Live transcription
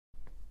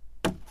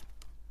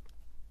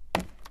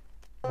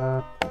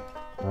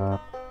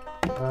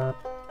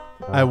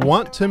I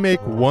want to make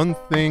one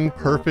thing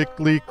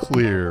perfectly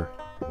clear.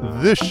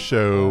 This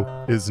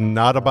show is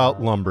not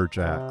about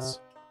lumberjacks.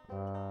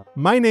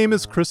 My name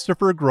is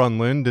Christopher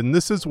Grunland, and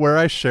this is where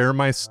I share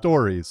my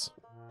stories.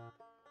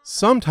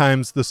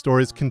 Sometimes the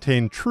stories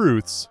contain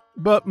truths,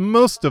 but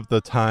most of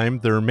the time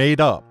they're made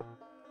up.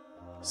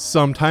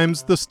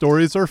 Sometimes the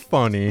stories are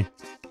funny,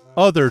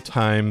 other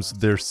times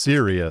they're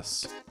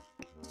serious.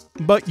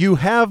 But you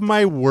have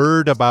my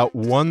word about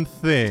one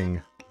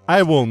thing.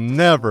 I will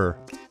never,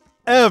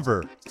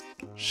 ever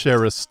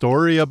share a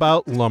story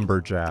about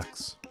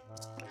lumberjacks.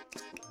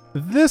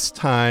 This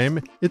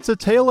time, it's a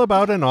tale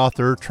about an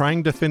author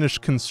trying to finish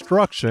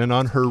construction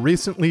on her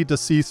recently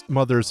deceased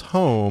mother's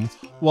home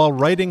while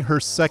writing her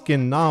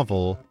second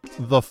novel,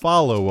 the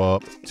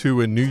follow-up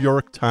to a New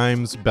York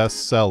Times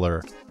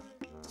bestseller.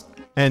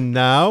 And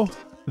now,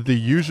 the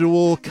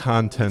usual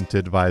content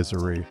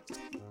advisory.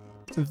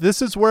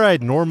 This is where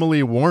I'd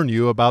normally warn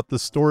you about the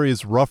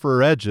story's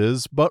rougher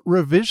edges, but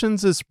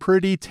Revisions is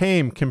pretty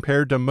tame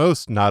compared to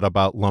most Not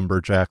About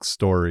Lumberjacks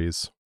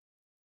stories.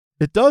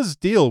 It does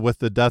deal with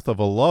the death of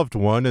a loved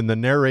one and the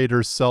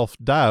narrator's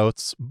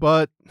self-doubts,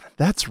 but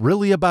that's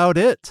really about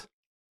it.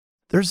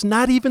 There's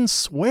not even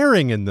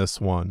swearing in this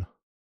one.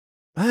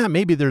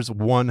 Maybe there's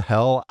one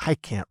hell, I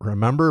can't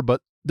remember, but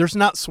there's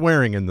not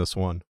swearing in this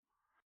one.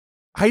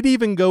 I'd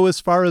even go as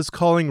far as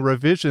calling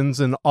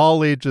Revisions an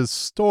all-ages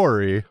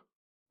story,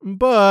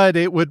 but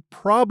it would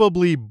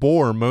probably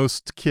bore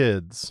most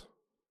kids.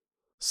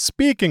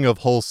 Speaking of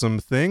wholesome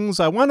things,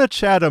 I want to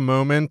chat a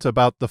moment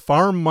about the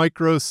Farm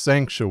Micro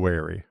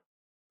Sanctuary.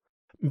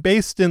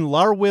 Based in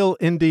Larwill,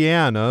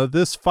 Indiana,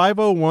 this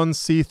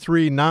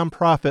 501c3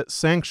 nonprofit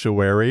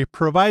sanctuary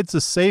provides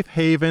a safe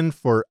haven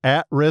for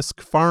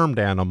at-risk farmed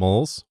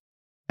animals,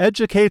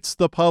 educates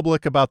the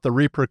public about the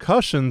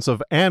repercussions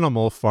of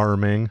animal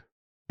farming,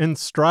 and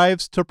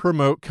strives to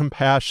promote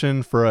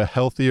compassion for a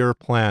healthier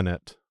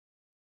planet.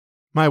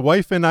 My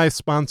wife and I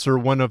sponsor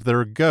one of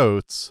their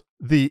goats,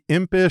 the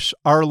impish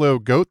Arlo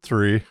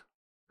Goatree,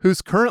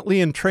 who's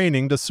currently in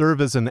training to serve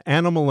as an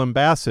animal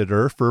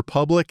ambassador for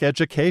public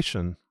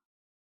education.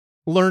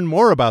 Learn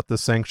more about the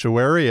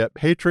sanctuary at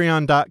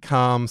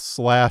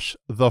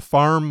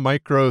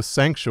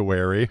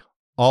patreon.com/thefarmmicrosanctuary,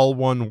 all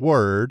one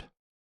word,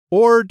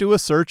 or do a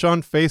search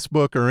on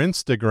Facebook or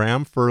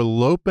Instagram for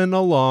Lopin'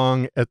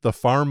 Along at the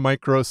Farm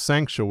Micro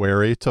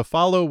Sanctuary to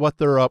follow what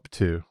they're up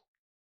to.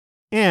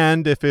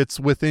 And if it's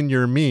within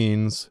your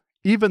means,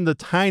 even the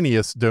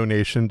tiniest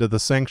donation to the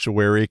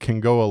sanctuary can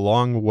go a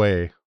long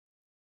way.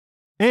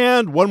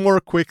 And one more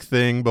quick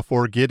thing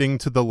before getting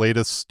to the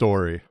latest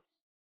story.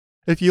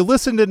 If you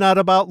listen to Not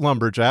About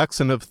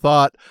Lumberjacks and have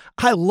thought,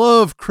 I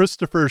love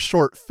Christopher's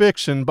short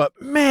fiction, but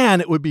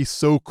man, it would be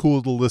so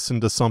cool to listen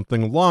to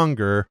something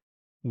longer,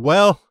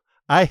 well,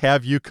 I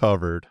have you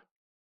covered.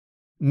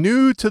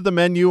 New to the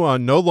menu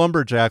on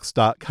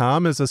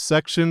NoLumberjacks.com is a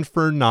section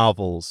for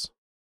novels.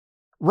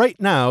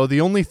 Right now,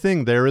 the only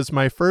thing there is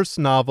my first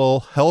novel,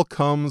 Hell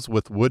Comes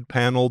with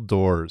Wood-Paneled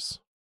Doors.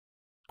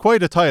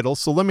 Quite a title,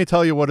 so let me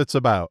tell you what it's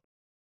about.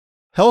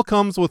 Hell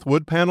Comes with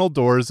Wood-Paneled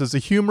Doors is a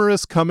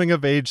humorous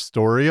coming-of-age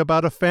story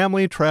about a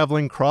family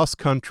traveling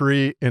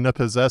cross-country in a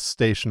possessed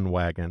station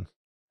wagon.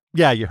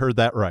 Yeah, you heard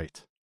that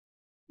right.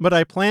 But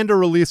I plan to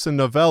release a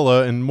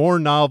novella and more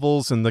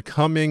novels in the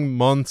coming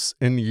months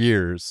and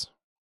years.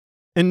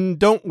 And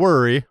don't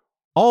worry,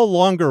 all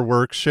longer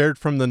works shared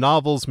from the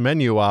novel's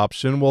menu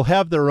option will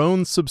have their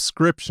own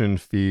subscription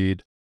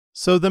feed,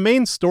 so the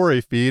main story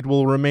feed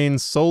will remain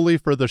solely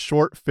for the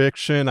short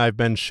fiction I've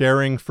been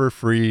sharing for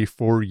free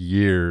for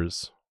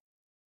years.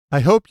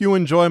 I hope you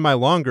enjoy my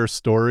longer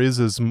stories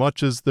as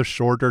much as the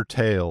shorter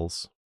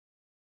tales.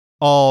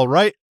 All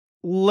right,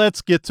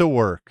 let's get to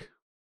work.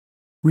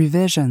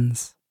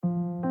 Revisions.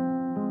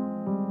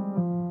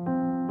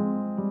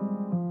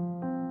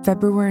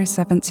 February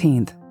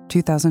 17th,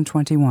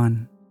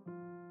 2021.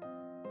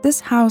 This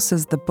house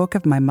is the book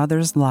of my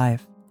mother's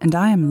life, and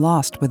I am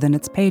lost within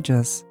its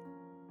pages.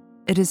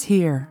 It is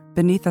here,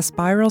 beneath a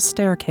spiral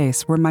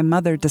staircase where my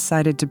mother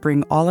decided to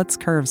bring all its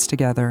curves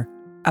together,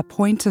 a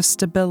point of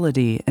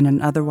stability in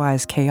an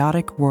otherwise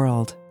chaotic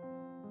world.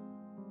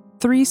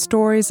 3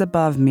 stories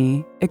above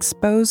me,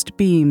 exposed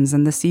beams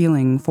in the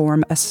ceiling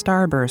form a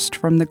starburst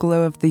from the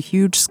glow of the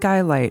huge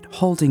skylight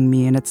holding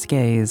me in its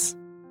gaze.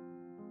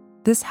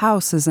 This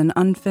house is an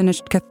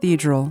unfinished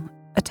cathedral,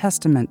 a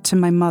testament to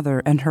my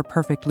mother and her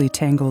perfectly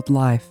tangled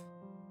life.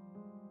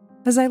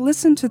 As I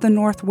listen to the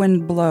north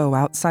wind blow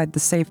outside the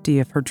safety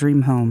of her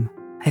dream home,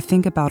 I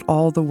think about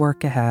all the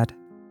work ahead.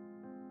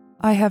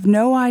 I have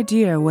no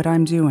idea what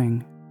I'm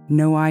doing,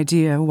 no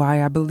idea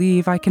why I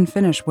believe I can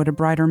finish what a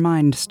brighter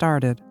mind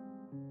started.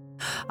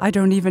 I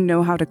don't even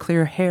know how to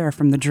clear hair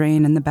from the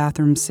drain in the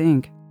bathroom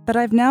sink, but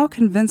I've now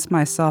convinced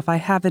myself I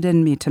have it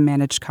in me to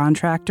manage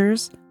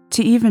contractors,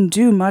 to even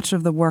do much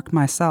of the work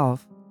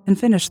myself, and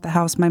finish the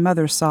house my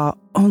mother saw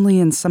only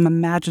in some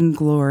imagined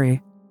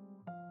glory.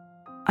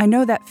 I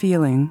know that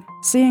feeling,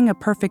 seeing a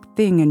perfect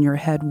thing in your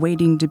head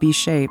waiting to be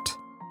shaped,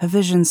 a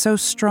vision so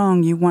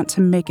strong you want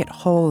to make it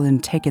whole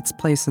and take its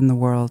place in the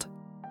world.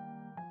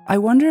 I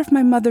wonder if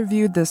my mother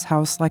viewed this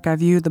house like I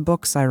view the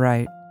books I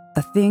write,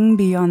 a thing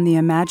beyond the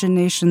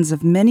imaginations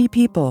of many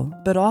people,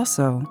 but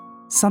also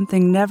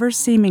something never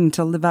seeming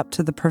to live up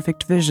to the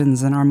perfect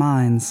visions in our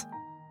minds.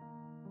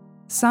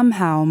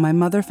 Somehow, my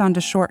mother found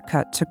a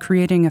shortcut to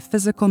creating a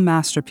physical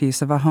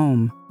masterpiece of a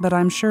home, but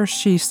I'm sure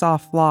she saw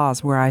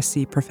flaws where I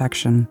see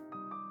perfection.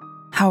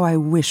 How I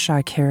wish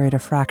I carried a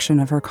fraction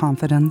of her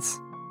confidence.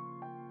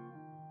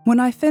 When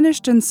I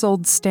finished and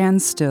sold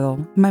Stand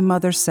Still, my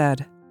mother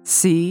said,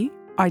 "See,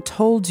 I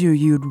told you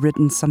you'd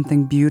written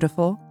something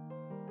beautiful."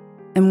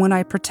 And when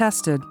I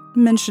protested,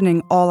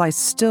 mentioning all I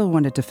still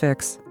wanted to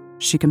fix,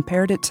 she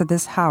compared it to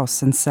this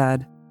house and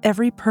said,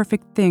 "Every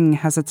perfect thing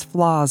has its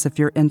flaws if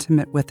you're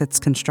intimate with its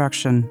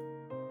construction.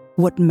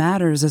 What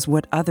matters is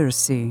what others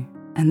see,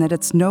 and that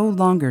it's no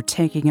longer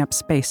taking up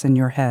space in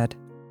your head."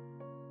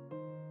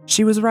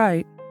 She was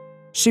right.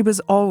 She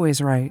was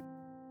always right.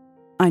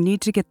 I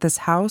need to get this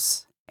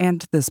house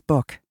and this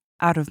book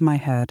out of my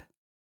head.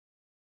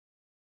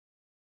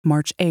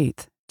 March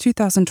 8th,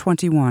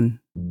 2021.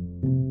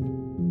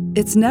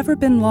 It's never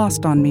been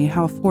lost on me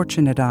how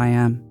fortunate I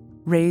am,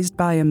 raised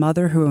by a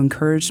mother who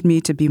encouraged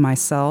me to be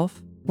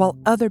myself, while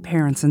other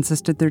parents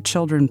insisted their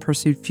children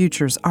pursued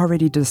futures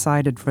already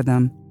decided for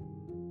them.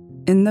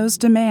 In those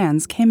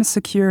demands came a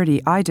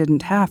security I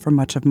didn't have for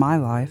much of my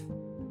life.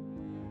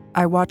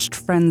 I watched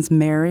friends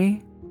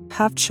marry,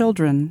 have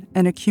children,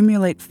 and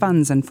accumulate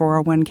funds in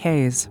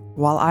 401ks,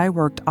 while I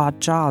worked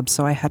odd jobs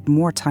so I had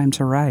more time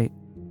to write.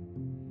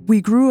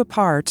 We grew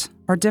apart,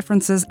 our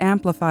differences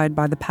amplified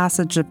by the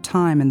passage of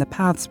time and the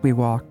paths we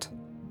walked.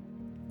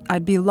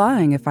 I'd be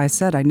lying if I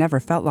said I never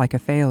felt like a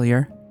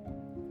failure.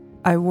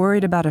 I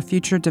worried about a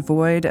future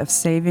devoid of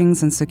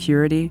savings and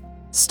security,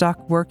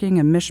 stuck working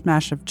a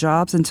mishmash of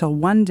jobs until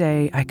one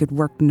day I could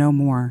work no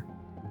more.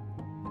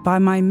 By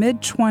my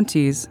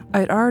mid-20s,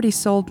 I'd already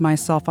sold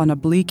myself on a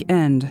bleak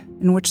end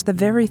in which the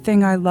very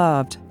thing I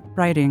loved,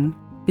 writing,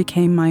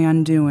 became my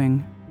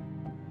undoing.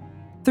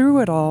 Through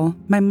it all,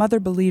 my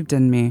mother believed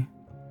in me.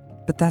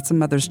 But that's a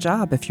mother's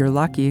job if you're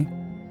lucky.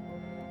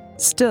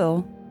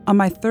 Still, on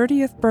my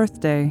 30th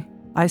birthday,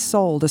 I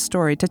sold a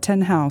story to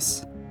Tin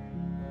House.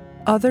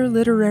 Other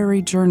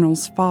literary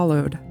journals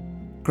followed: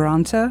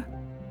 Granta,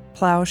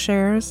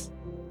 Plowshares,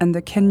 and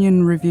the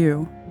Kenyon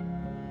Review.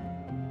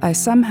 I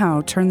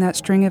somehow turned that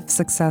string of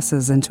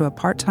successes into a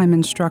part-time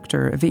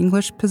instructor of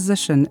English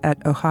position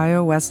at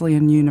Ohio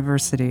Wesleyan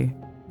University,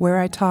 where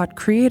I taught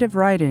creative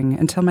writing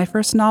until my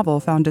first novel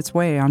found its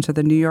way onto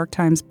the New York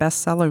Times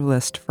bestseller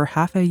list for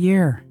half a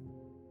year.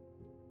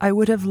 I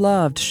would have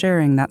loved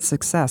sharing that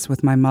success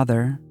with my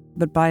mother,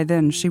 but by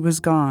then she was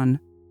gone,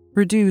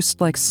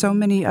 reduced like so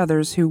many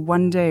others who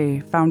one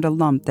day found a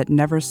lump that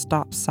never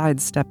stopped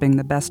sidestepping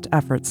the best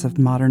efforts of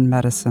modern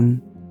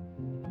medicine.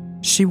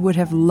 She would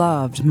have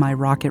loved my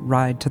rocket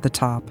ride to the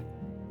top.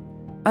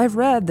 I've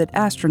read that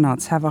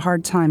astronauts have a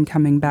hard time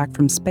coming back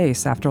from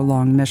space after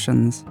long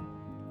missions.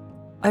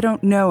 I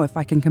don't know if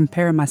I can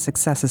compare my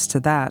successes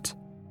to that,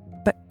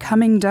 but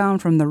coming down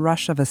from the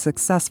rush of a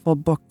successful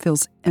book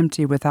feels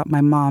empty without my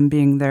mom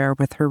being there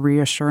with her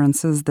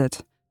reassurances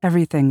that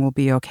everything will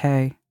be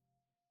okay.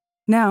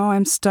 Now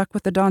I'm stuck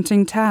with the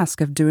daunting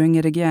task of doing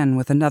it again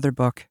with another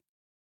book,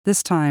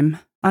 this time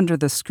under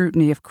the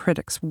scrutiny of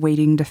critics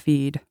waiting to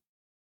feed.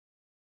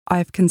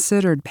 I've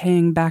considered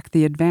paying back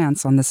the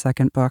advance on the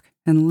second book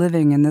and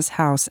living in this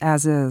house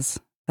as is,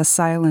 a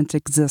silent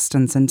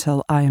existence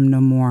until I am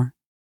no more.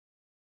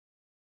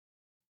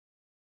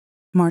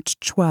 March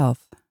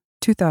 12th,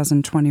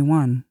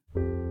 2021.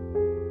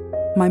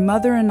 My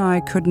mother and I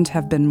couldn't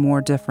have been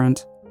more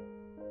different.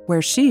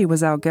 Where she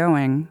was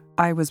outgoing,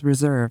 I was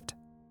reserved.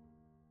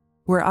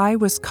 Where I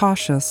was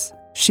cautious,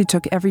 she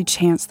took every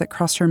chance that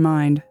crossed her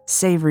mind,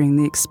 savoring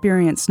the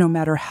experience no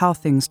matter how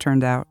things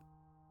turned out.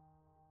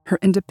 Her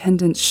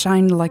independence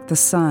shined like the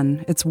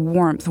sun, its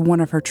warmth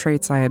one of her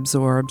traits I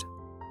absorbed.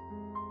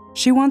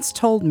 She once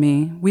told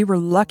me we were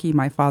lucky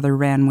my father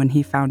ran when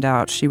he found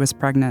out she was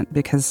pregnant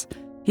because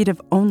he'd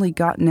have only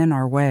gotten in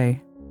our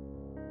way.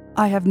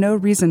 I have no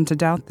reason to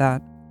doubt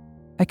that.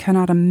 I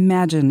cannot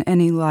imagine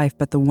any life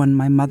but the one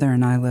my mother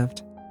and I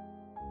lived.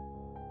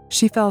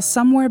 She fell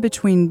somewhere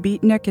between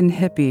beatnik and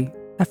hippie,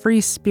 a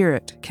free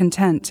spirit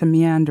content to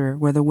meander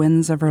where the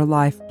winds of her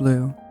life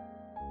blew.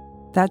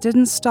 That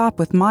didn't stop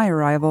with my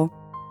arrival.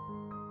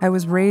 I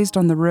was raised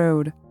on the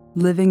road,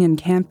 living in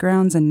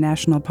campgrounds and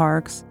national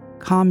parks,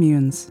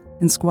 communes,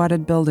 and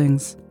squatted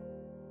buildings.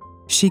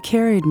 She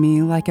carried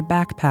me like a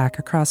backpack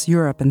across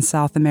Europe and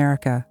South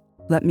America,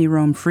 let me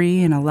roam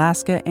free in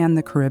Alaska and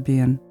the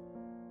Caribbean.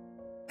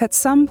 At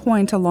some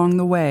point along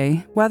the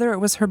way, whether it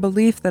was her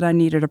belief that I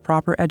needed a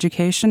proper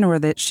education or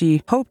that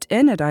she hoped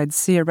in it I'd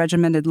see a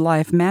regimented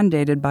life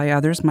mandated by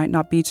others might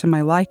not be to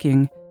my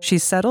liking, she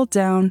settled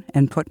down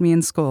and put me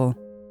in school.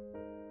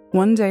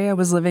 One day I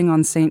was living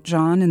on St.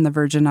 John in the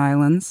Virgin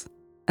Islands,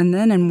 and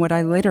then in what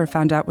I later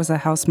found out was a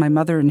house my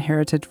mother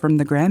inherited from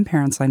the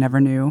grandparents I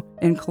never knew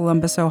in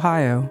Columbus,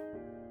 Ohio.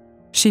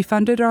 She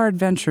funded our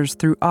adventures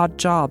through odd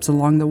jobs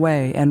along the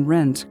way and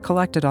rent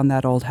collected on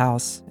that old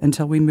house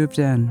until we moved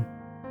in.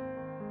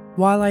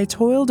 While I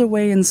toiled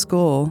away in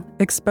school,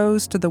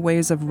 exposed to the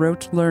ways of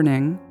rote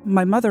learning,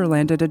 my mother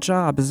landed a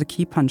job as a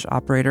key punch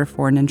operator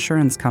for an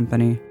insurance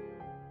company.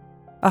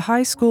 A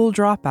high school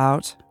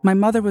dropout, my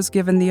mother was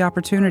given the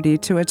opportunity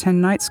to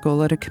attend night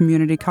school at a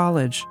community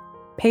college,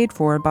 paid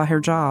for by her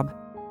job.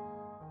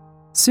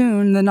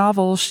 Soon, the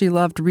novels she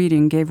loved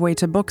reading gave way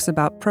to books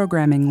about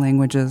programming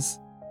languages,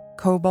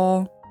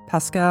 COBOL,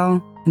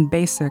 Pascal, and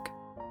BASIC.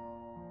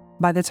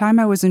 By the time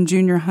I was in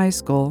junior high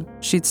school,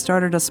 she'd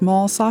started a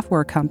small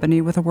software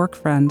company with a work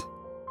friend.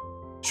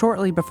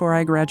 Shortly before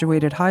I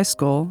graduated high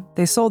school,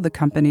 they sold the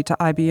company to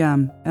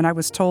IBM, and I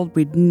was told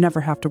we'd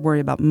never have to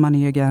worry about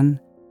money again.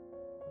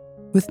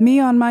 With me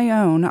on my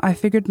own, I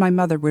figured my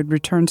mother would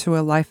return to a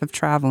life of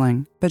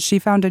traveling, but she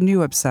found a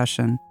new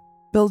obsession: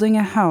 building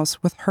a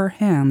house with her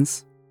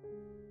hands.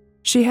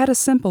 She had a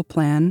simple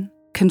plan: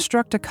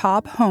 construct a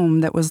cob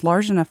home that was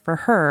large enough for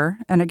her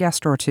and a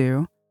guest or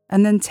two,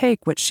 and then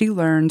take what she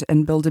learned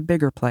and build a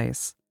bigger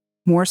place.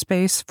 More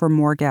space for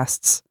more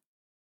guests.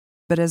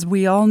 But as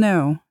we all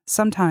know,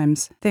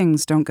 sometimes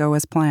things don't go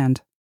as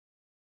planned.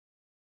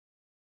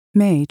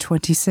 May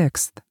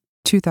 26th,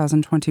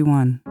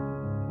 2021.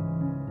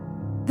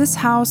 This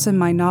house and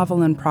my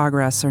novel in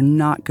progress are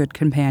not good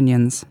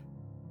companions.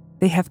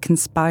 They have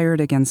conspired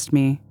against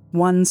me,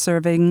 one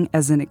serving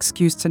as an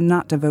excuse to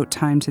not devote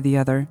time to the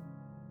other.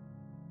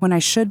 When I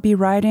should be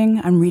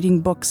writing, I'm reading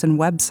books and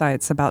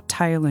websites about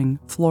tiling,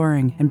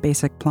 flooring, and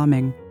basic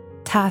plumbing,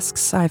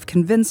 tasks I've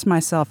convinced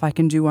myself I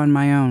can do on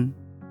my own.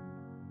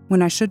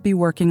 When I should be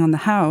working on the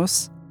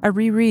house, I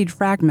reread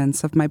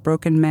fragments of my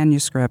broken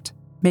manuscript,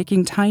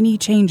 making tiny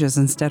changes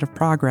instead of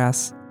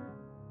progress.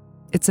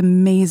 It's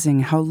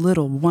amazing how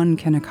little one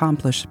can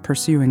accomplish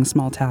pursuing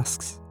small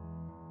tasks.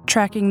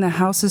 Tracking the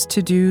house's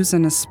to-dos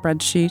in a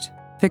spreadsheet,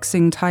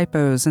 fixing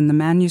typos in the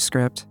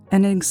manuscript,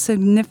 and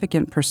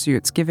insignificant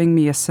pursuits giving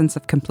me a sense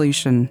of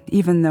completion,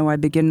 even though I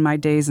begin my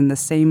days in the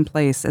same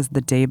place as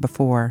the day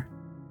before.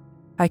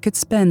 I could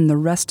spend the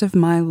rest of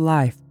my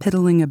life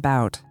piddling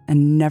about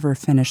and never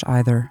finish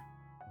either.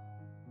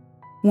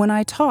 When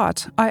I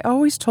taught, I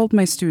always told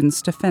my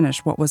students to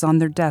finish what was on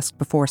their desk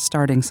before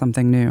starting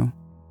something new.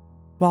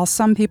 While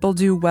some people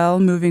do well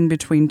moving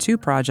between two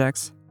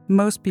projects,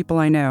 most people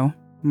I know,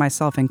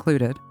 myself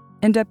included,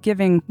 end up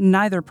giving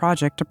neither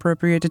project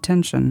appropriate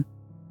attention.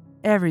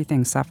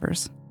 Everything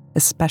suffers,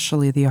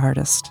 especially the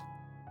artist.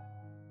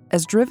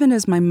 As driven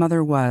as my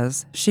mother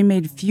was, she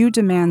made few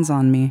demands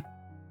on me.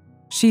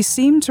 She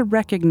seemed to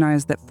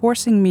recognize that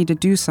forcing me to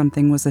do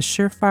something was a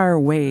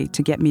surefire way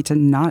to get me to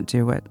not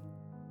do it.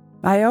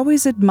 I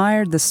always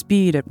admired the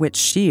speed at which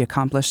she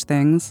accomplished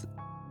things.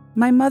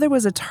 My mother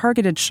was a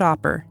targeted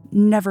shopper,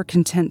 never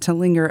content to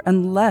linger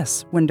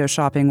unless window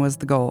shopping was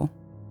the goal.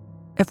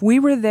 If we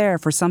were there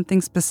for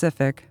something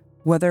specific,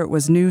 whether it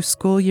was new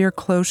school year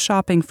clothes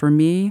shopping for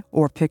me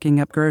or picking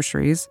up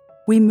groceries,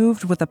 we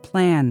moved with a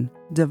plan,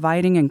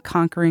 dividing and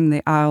conquering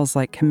the aisles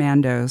like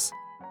commandos.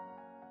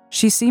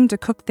 She seemed to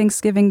cook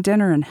Thanksgiving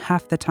dinner in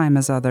half the time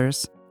as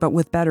others, but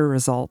with better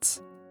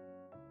results.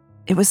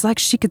 It was like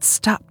she could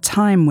stop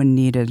time when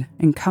needed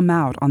and come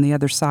out on the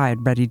other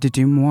side ready to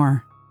do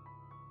more.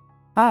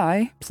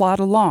 I plod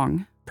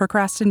along,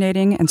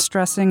 procrastinating and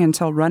stressing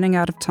until running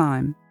out of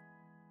time.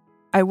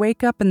 I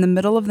wake up in the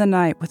middle of the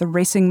night with a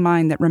racing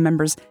mind that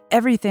remembers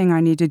everything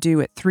I need to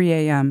do at 3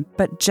 a.m.,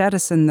 but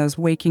jettison those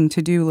waking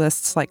to-do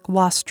lists like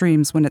lost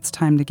dreams when it's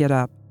time to get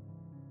up.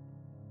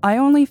 I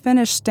only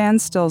finished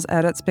Standstill's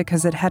edits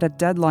because it had a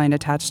deadline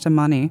attached to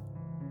money.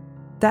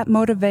 That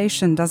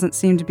motivation doesn't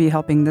seem to be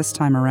helping this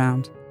time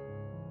around.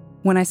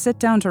 When I sit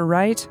down to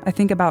write, I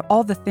think about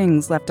all the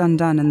things left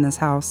undone in this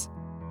house.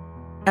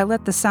 I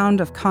let the sound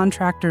of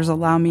contractors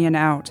allow me an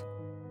out.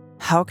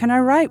 How can I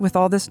write with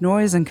all this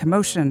noise and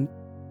commotion?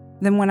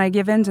 Then when I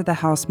give in to the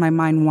house, my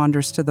mind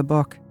wanders to the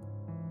book.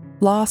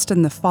 Lost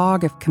in the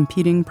fog of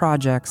competing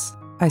projects,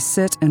 I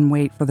sit and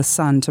wait for the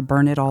sun to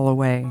burn it all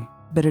away,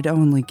 but it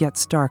only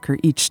gets darker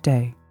each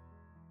day.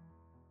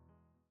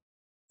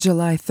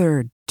 July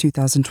 3rd,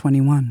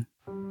 2021.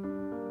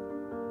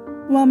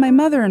 While my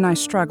mother and I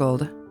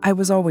struggled, I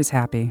was always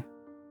happy.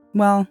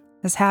 Well,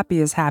 as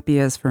happy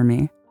is for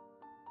me.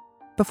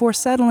 Before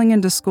settling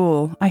into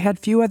school, I had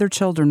few other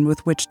children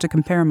with which to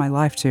compare my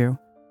life to.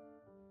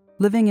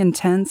 Living in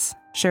tents,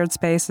 shared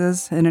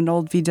spaces, and an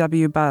old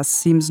VW bus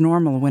seems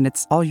normal when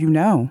it's all you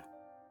know.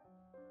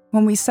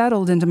 When we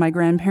settled into my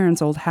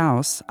grandparents' old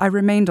house, I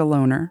remained a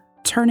loner,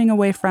 turning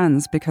away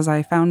friends because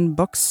I found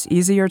books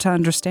easier to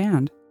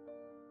understand.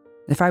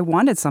 If I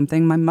wanted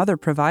something, my mother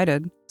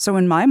provided, so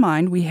in my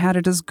mind, we had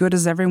it as good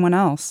as everyone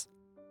else.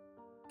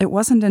 It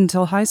wasn't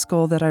until high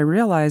school that I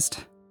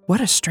realized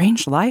what a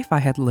strange life I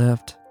had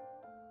lived.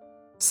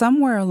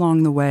 Somewhere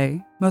along the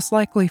way, most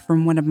likely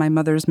from one of my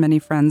mother's many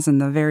friends in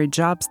the very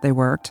jobs they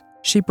worked,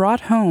 she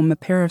brought home a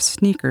pair of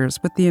sneakers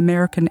with the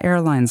American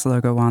Airlines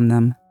logo on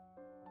them.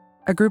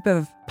 A group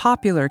of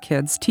popular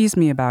kids teased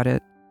me about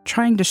it,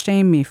 trying to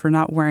shame me for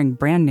not wearing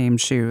brand-name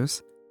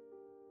shoes.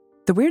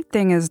 The weird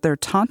thing is their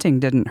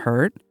taunting didn't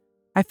hurt.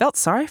 I felt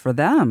sorry for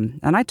them,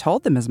 and I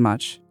told them as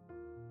much.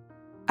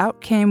 Out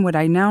came what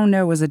I now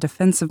know was a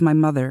defense of my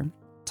mother,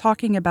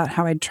 talking about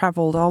how I'd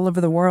traveled all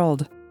over the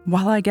world,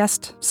 while I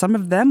guessed some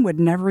of them would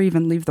never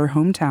even leave their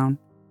hometown.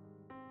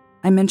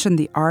 I mentioned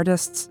the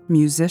artists,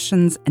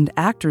 musicians, and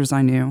actors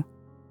I knew,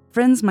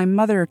 friends my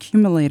mother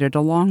accumulated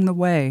along the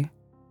way.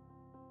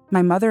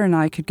 My mother and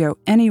I could go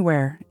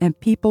anywhere, and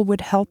people would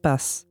help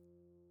us.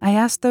 I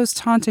asked those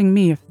taunting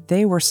me if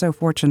they were so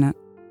fortunate.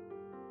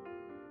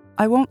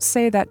 I won't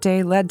say that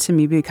day led to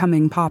me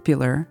becoming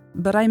popular,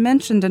 but I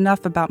mentioned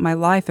enough about my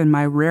life and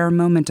my rare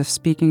moment of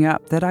speaking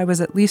up that I was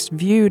at least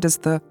viewed as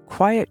the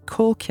quiet,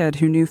 cool kid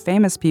who knew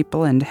famous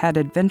people and had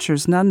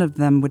adventures none of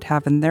them would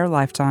have in their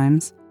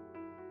lifetimes.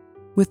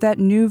 With that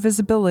new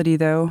visibility,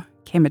 though,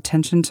 came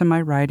attention to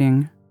my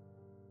writing.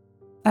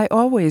 I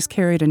always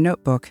carried a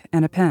notebook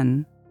and a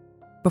pen.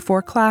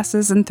 Before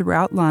classes and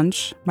throughout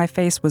lunch, my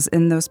face was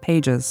in those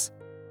pages.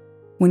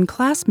 When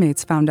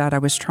classmates found out I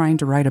was trying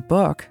to write a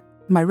book,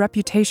 my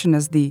reputation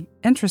as the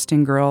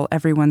interesting girl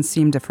everyone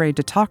seemed afraid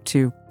to talk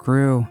to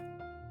grew.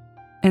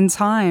 In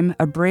time,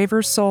 a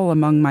braver soul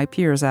among my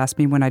peers asked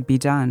me when I'd be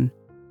done.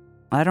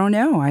 "I don't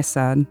know," I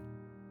said.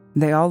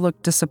 They all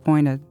looked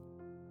disappointed.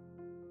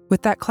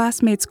 With that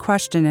classmate's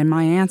question and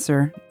my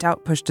answer,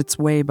 doubt pushed its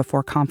way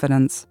before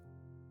confidence.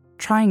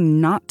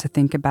 Trying not to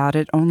think about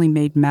it only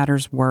made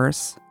matters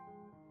worse.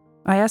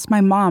 I asked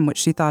my mom what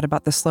she thought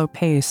about the slow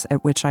pace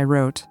at which I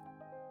wrote.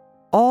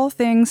 All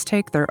things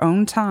take their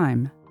own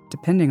time,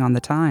 depending on the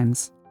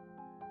times.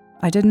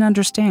 I didn't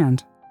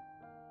understand.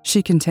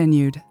 She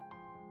continued,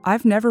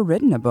 "I've never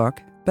written a book,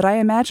 but I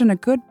imagine a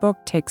good book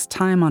takes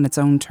time on its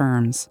own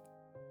terms.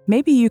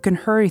 Maybe you can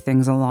hurry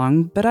things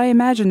along, but I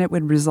imagine it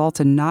would result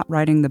in not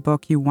writing the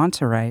book you want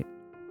to write.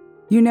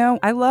 You know,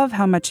 I love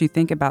how much you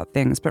think about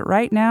things, but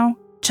right now,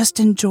 just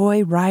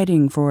enjoy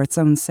writing for its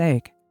own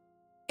sake.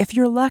 If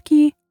you're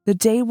lucky, the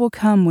day will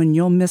come when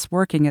you'll miss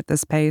working at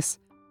this pace,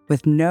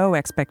 with no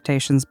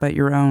expectations but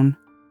your own."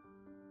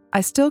 I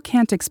still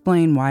can't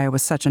explain why I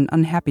was such an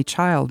unhappy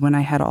child when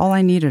I had all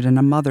I needed in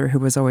a mother who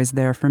was always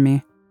there for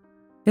me.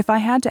 If I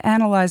had to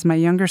analyze my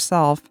younger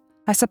self,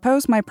 I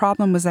suppose my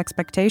problem was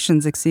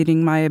expectations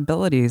exceeding my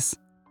abilities.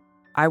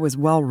 I was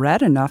well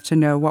read enough to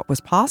know what was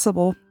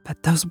possible,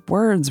 but those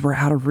words were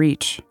out of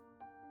reach.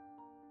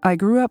 I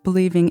grew up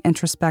believing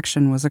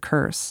introspection was a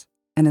curse,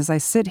 and as I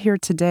sit here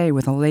today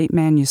with a late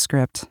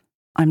manuscript,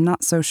 I'm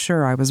not so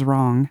sure I was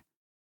wrong.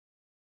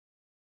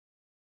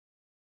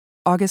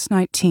 August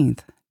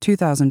 19th,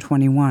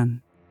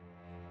 2021.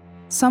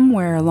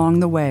 Somewhere along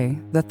the way,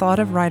 the thought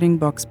of writing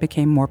books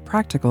became more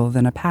practical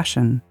than a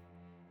passion.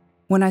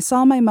 When I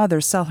saw my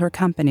mother sell her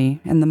company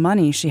and the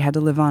money she had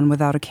to live on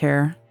without a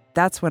care,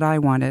 that's what I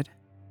wanted,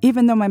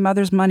 even though my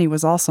mother's money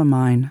was also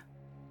mine.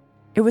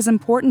 It was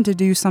important to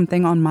do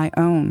something on my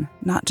own,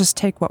 not just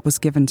take what was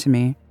given to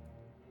me.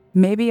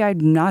 Maybe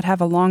I'd not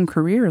have a long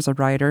career as a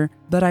writer,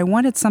 but I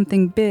wanted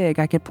something big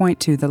I could point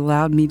to that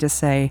allowed me to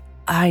say,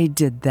 "I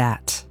did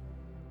that."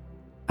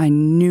 I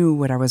knew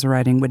what I was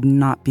writing would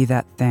not be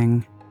that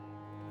thing.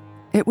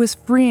 It was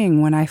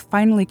freeing when I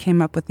finally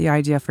came up with the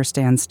idea for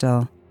Stand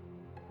Still.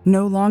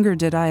 No longer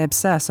did I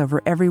obsess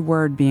over every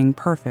word being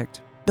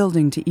perfect,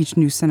 building to each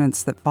new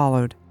sentence that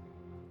followed.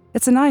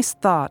 It's a nice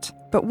thought,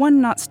 but one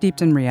not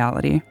steeped in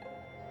reality.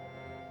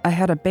 I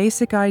had a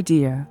basic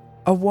idea.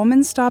 A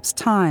woman stops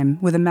time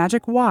with a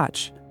magic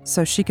watch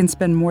so she can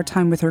spend more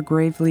time with her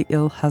gravely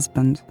ill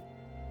husband.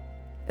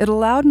 It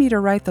allowed me to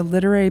write the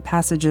literary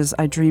passages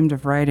I dreamed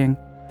of writing,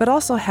 but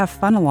also have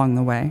fun along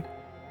the way.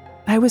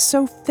 I was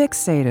so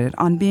fixated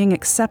on being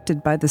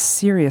accepted by the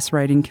serious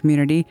writing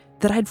community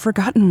that I'd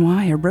forgotten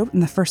why I wrote in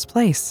the first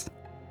place.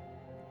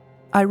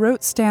 I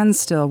wrote Stand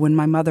Still when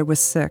my mother was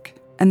sick,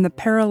 and the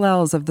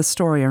parallels of the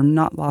story are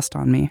not lost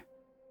on me.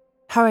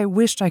 How I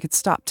wished I could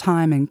stop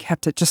time and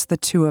kept it just the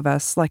two of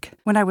us, like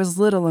when I was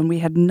little and we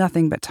had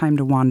nothing but time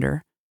to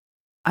wander.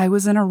 I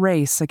was in a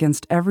race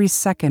against every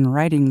second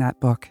writing that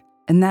book,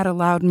 and that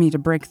allowed me to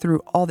break through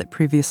all that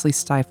previously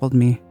stifled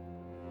me.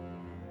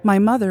 My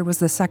mother was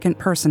the second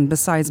person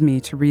besides me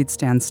to read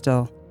Stand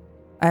Still.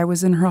 I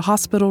was in her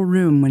hospital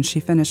room when she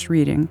finished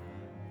reading.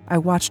 I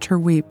watched her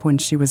weep when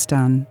she was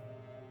done.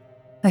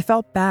 I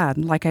felt bad,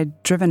 like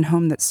I'd driven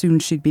home that soon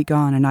she'd be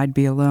gone and I'd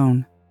be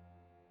alone.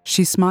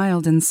 She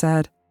smiled and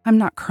said, "I'm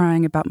not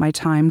crying about my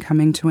time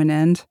coming to an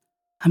end.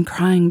 I'm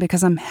crying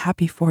because I'm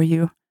happy for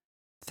you.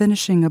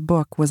 Finishing a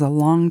book was a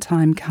long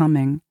time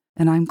coming,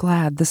 and I'm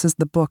glad this is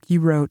the book you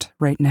wrote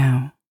right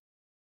now."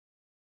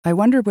 I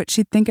wondered what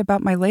she'd think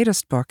about my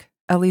latest book,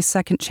 Ellie's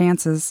Second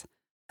Chances,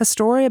 a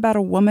story about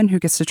a woman who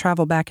gets to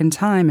travel back in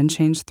time and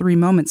change 3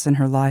 moments in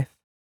her life.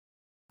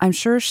 I'm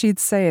sure she'd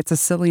say it's a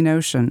silly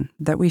notion,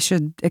 that we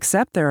should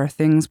accept there are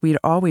things we'd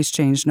always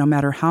change no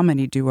matter how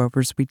many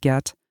do-overs we'd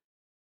get.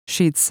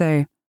 She'd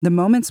say, the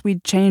moments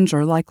we'd change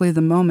are likely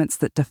the moments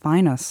that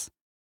define us.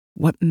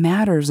 What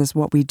matters is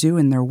what we do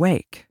in their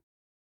wake.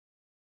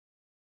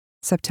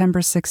 September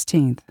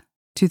 16th,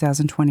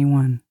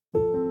 2021.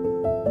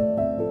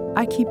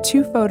 I keep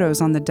 2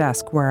 photos on the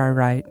desk where I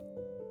write.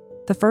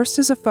 The first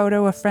is a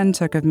photo a friend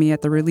took of me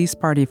at the release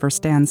party for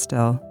Stand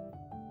Still.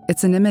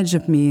 It's an image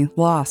of me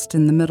lost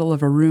in the middle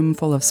of a room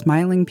full of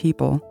smiling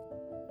people.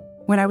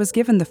 When I was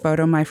given the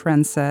photo, my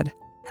friend said,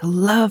 "I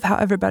love how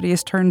everybody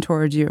has turned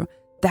toward you.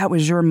 That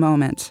was your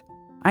moment.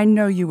 I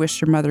know you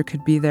wish your mother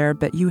could be there,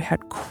 but you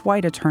had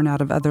quite a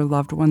turnout of other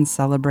loved ones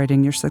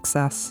celebrating your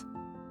success."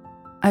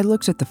 I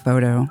looked at the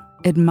photo,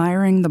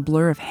 admiring the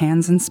blur of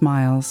hands and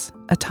smiles,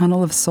 a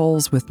tunnel of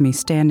souls with me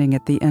standing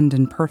at the end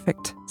in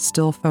perfect,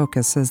 still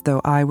focus as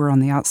though I were on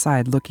the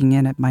outside looking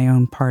in at my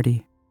own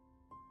party.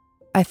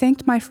 I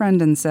thanked my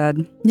friend and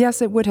said,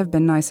 yes, it would have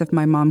been nice if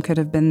my mom could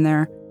have been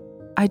there.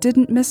 I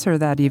didn't miss her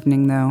that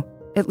evening, though,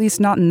 at least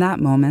not in that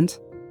moment.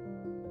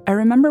 I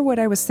remember what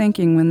I was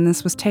thinking when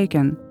this was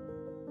taken.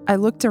 I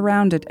looked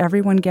around at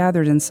everyone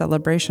gathered in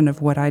celebration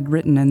of what I'd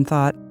written and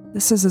thought,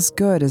 this is as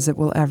good as it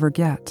will ever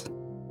get.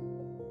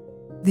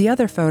 The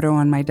other photo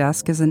on my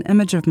desk is an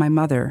image of my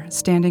mother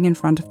standing in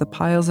front of the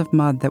piles of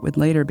mud that would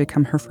later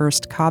become her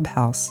first cob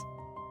house.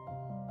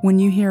 When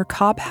you hear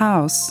cob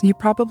house, you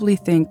probably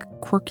think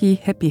quirky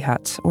hippie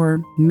hut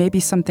or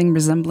maybe something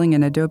resembling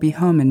an adobe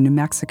home in New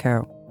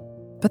Mexico.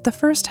 But the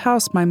first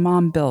house my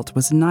mom built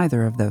was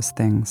neither of those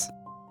things.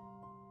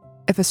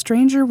 If a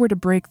stranger were to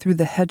break through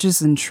the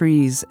hedges and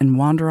trees and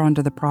wander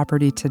onto the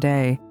property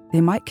today,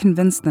 they might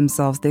convince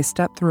themselves they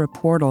stepped through a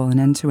portal and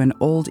into an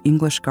old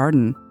English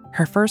garden,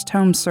 her first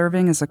home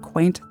serving as a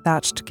quaint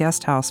thatched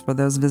guest house for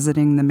those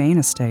visiting the main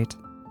estate.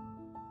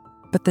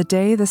 But the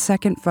day the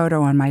second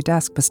photo on my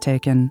desk was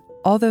taken,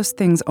 all those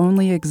things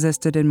only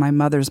existed in my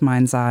mother's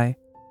mind's eye.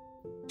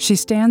 She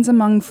stands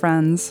among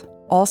friends,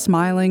 all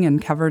smiling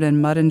and covered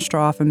in mud and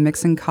straw from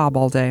mixing cob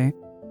all day.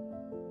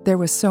 There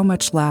was so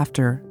much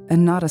laughter,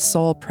 and not a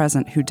soul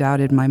present who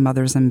doubted my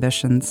mother's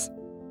ambitions.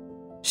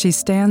 She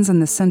stands in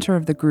the center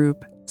of the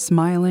group,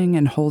 smiling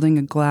and holding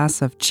a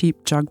glass of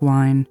cheap jug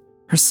wine,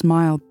 her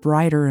smile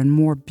brighter and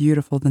more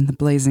beautiful than the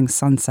blazing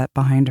sunset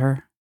behind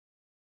her.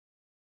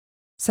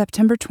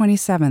 September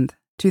 27th,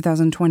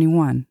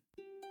 2021.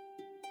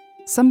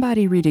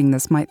 Somebody reading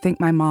this might think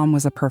my mom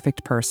was a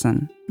perfect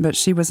person, but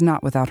she was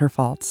not without her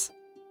faults.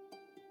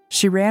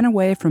 She ran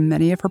away from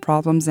many of her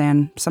problems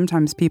and,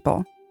 sometimes,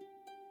 people.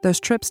 Those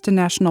trips to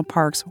national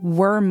parks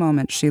were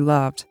moments she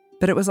loved,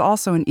 but it was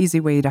also an easy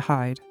way to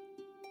hide.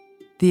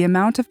 The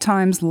amount of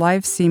times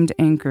life seemed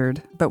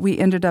anchored, but we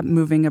ended up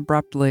moving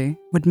abruptly,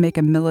 would make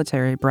a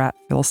military brat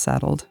feel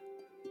settled.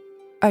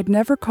 I'd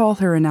never call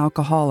her an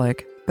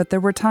alcoholic, but there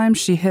were times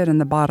she hid in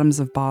the bottoms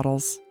of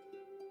bottles.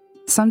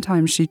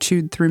 Sometimes she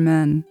chewed through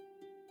men.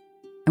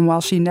 And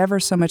while she never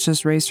so much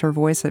as raised her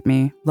voice at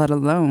me, let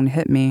alone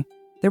hit me,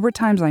 there were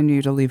times I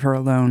knew to leave her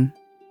alone,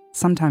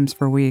 sometimes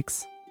for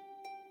weeks.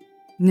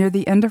 Near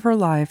the end of her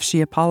life, she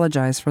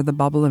apologized for the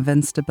bubble of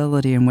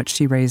instability in which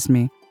she raised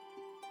me.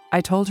 I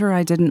told her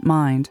I didn't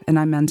mind, and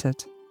I meant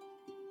it.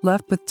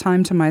 Left with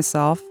time to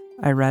myself,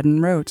 I read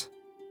and wrote.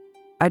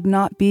 I'd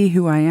not be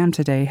who I am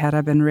today had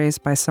I been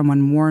raised by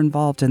someone more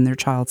involved in their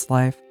child's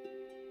life.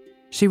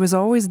 She was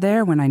always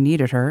there when I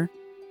needed her.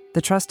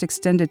 The trust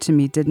extended to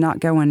me did not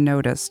go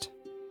unnoticed.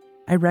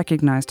 I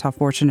recognized how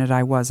fortunate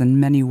I was in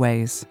many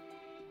ways.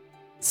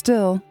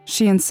 Still,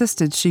 she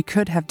insisted she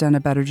could have done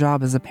a better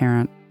job as a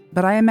parent,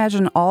 but I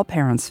imagine all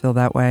parents feel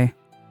that way.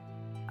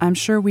 I'm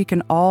sure we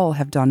can all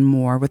have done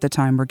more with the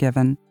time we're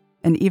given,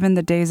 and even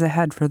the days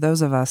ahead for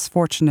those of us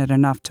fortunate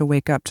enough to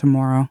wake up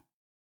tomorrow.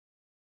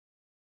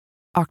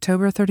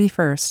 October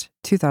 31st,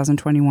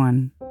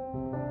 2021.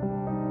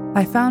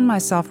 I found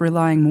myself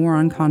relying more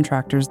on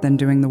contractors than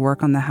doing the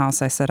work on the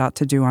house I set out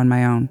to do on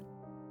my own.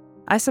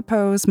 I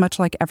suppose, much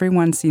like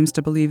everyone seems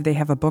to believe they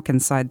have a book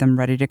inside them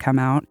ready to come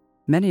out,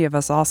 many of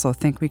us also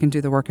think we can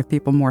do the work of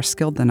people more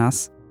skilled than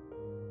us.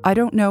 I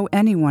don't know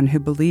anyone who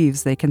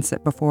believes they can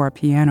sit before a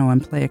piano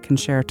and play a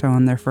concerto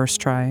on their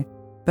first try,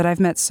 but I've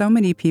met so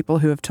many people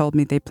who have told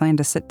me they plan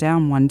to sit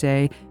down one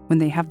day when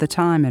they have the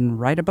time and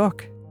write a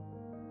book.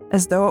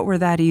 As though it were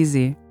that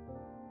easy.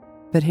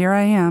 But here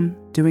I am,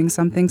 doing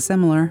something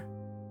similar.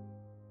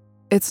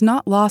 It's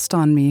not lost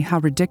on me how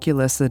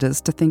ridiculous it is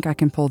to think I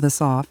can pull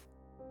this off.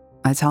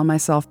 I tell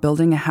myself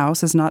building a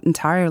house is not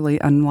entirely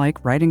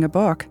unlike writing a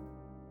book.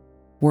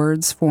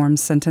 Words form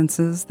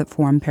sentences that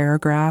form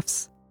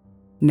paragraphs.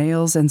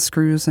 Nails and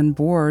screws and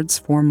boards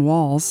form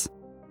walls.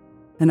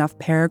 Enough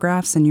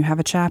paragraphs and you have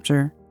a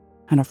chapter.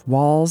 Enough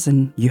walls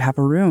and you have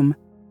a room.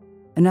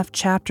 Enough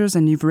chapters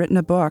and you've written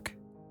a book.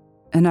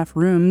 Enough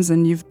rooms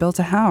and you've built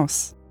a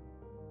house.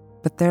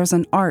 But there's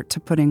an art to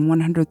putting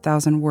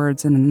 100,000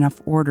 words in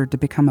enough order to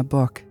become a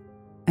book,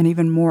 and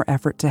even more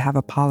effort to have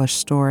a polished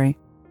story.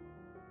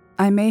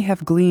 I may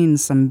have gleaned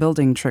some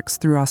building tricks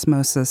through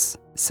osmosis,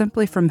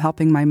 simply from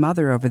helping my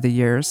mother over the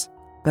years,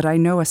 but I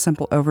know a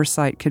simple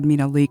oversight could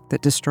mean a leak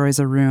that destroys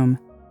a room.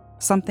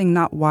 Something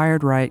not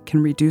wired right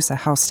can reduce a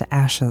house to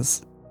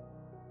ashes.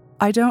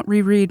 I don't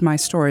reread my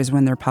stories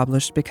when they're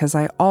published because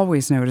I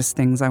always notice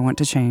things I want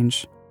to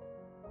change.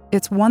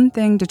 It's one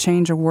thing to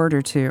change a word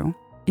or two,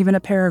 even a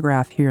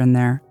paragraph here and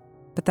there,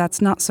 but that's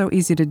not so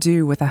easy to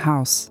do with a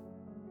house.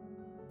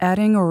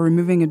 Adding or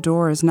removing a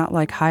door is not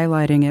like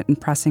highlighting it and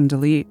pressing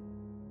delete.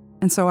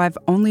 and so I've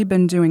only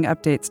been doing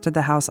updates to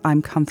the house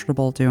I'm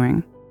comfortable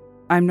doing.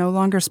 I'm no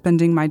longer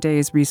spending my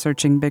days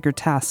researching bigger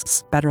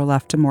tasks better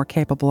left to more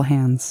capable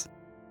hands.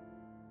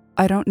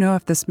 I don't know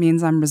if this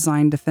means I'm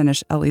resigned to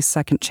finish Ellie's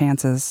second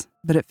chances,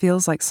 but it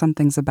feels like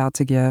something's about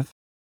to give.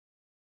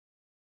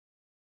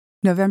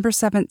 November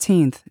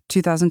 17th,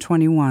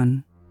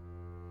 2021.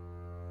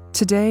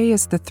 Today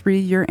is the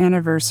 3-year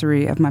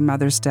anniversary of my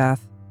mother's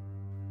death.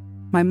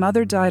 My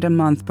mother died a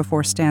month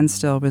before Stand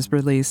Still was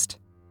released.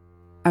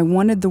 I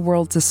wanted the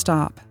world to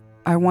stop.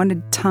 I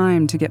wanted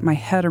time to get my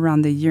head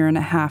around the 1.5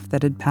 years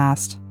that had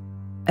passed.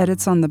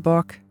 Edits on the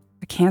book,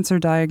 a cancer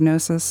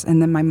diagnosis,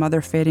 and then my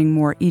mother fading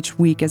more each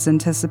week as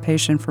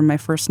anticipation for my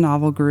first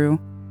novel grew.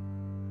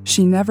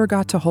 She never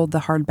got to hold the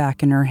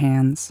hardback in her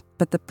hands,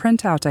 but the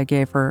printout I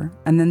gave her,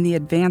 and then the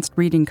advanced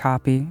reading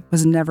copy,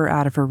 was never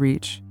out of her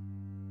reach.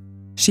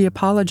 She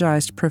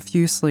apologized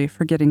profusely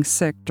for getting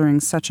sick during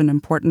such an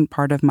important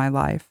part of my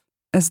life,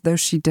 as though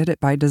she did it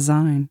by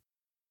design.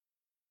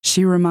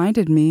 She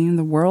reminded me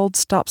the world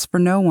stops for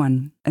no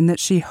one, and that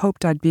she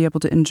hoped I'd be able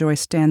to enjoy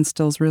Stand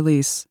Still's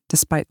release,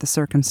 despite the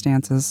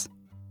circumstances.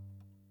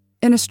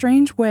 In a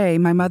strange way,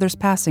 my mother's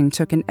passing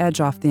took an edge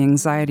off the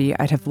anxiety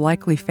I'd have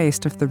likely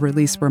faced if the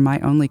release were my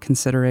only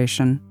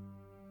consideration.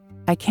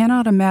 I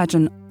cannot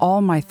imagine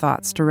all my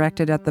thoughts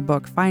directed at the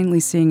book finally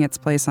seeing its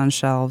place on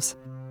shelves.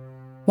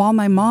 While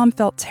my mom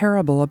felt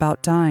terrible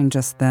about dying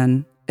just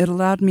then, it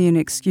allowed me an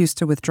excuse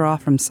to withdraw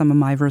from some of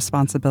my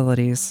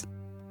responsibilities.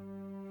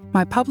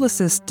 My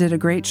publicist did a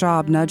great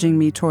job nudging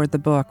me toward the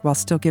book while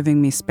still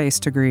giving me space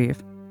to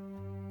grieve.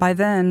 By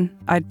then,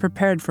 I'd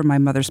prepared for my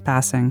mother's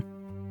passing.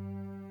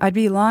 I'd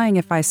be lying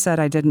if I said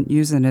I didn't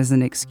use it as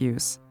an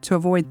excuse to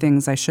avoid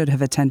things I should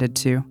have attended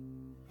to.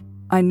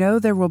 I know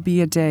there will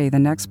be a day the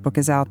next book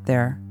is out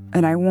there,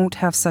 and I won't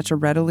have such a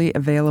readily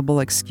available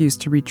excuse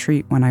to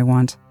retreat when I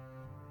want.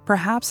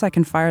 Perhaps I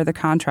can fire the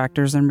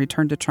contractors and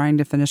return to trying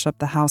to finish up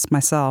the house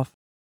myself.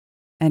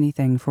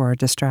 Anything for a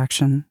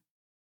distraction.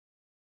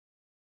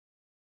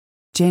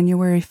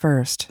 January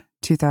 1st,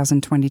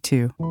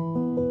 2022.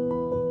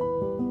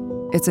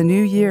 It's a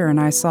new year and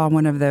I saw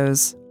one of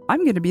those,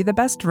 "I'm going to be the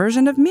best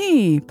version of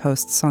me"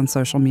 posts on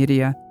social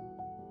media.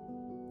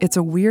 It's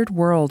a weird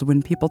world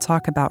when people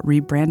talk about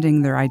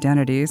rebranding their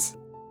identities.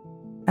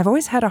 I've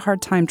always had a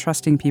hard time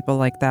trusting people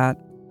like that.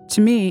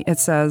 To me, it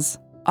says,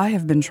 I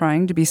have been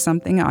trying to be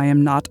something I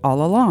am not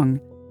all along.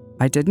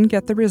 I didn't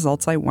get the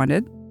results I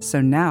wanted, so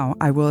now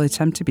I will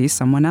attempt to be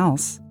someone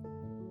else.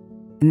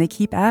 And they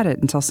keep at it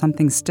until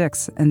something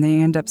sticks and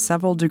they end up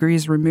several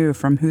degrees removed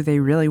from who they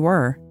really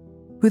were,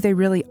 who they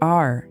really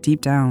are deep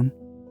down.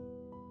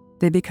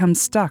 They become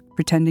stuck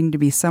pretending to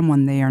be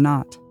someone they are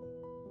not.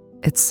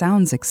 It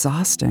sounds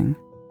exhausting.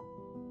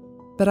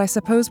 But I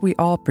suppose we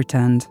all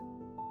pretend.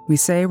 We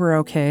say we're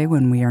okay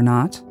when we are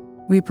not.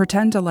 We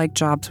pretend to like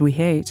jobs we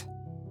hate.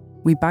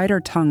 We bite our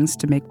tongues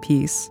to make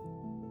peace.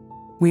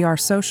 We are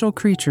social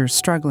creatures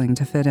struggling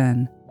to fit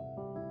in.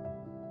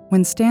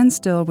 When Stand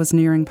Still was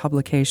nearing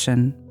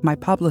publication, my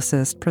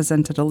publicist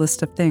presented a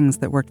list of things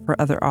that worked for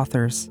other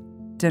authors: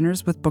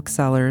 dinners with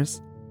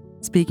booksellers,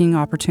 speaking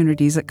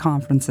opportunities at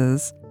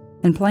conferences,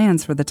 and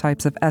plans for the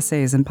types of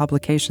essays and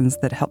publications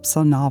that help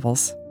sell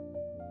novels.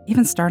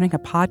 Even starting a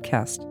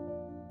podcast.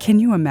 Can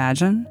you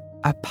imagine?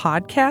 A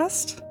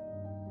podcast?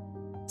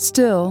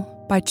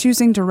 Still, by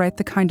choosing to write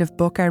the kind of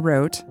book I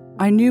wrote,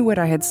 I knew what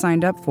I had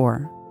signed up for.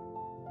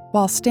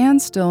 While Stand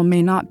Still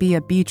may not be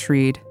a beach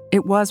read,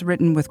 it was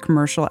written with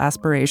commercial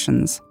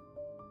aspirations.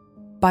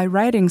 By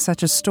writing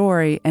such a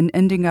story and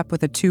ending up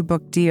with a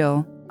 2-book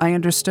deal, I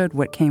understood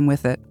what came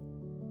with it.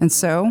 And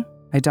so,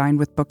 I dined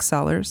with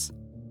booksellers,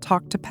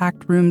 talked to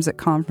packed rooms at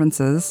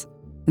conferences,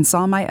 and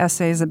saw my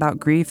essays about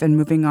grief and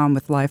moving on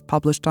with life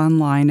published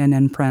online and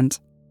in print.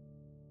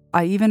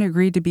 I even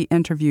agreed to be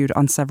interviewed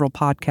on several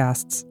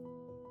podcasts.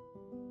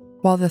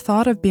 While the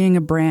thought of being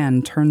a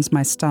brand turns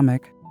my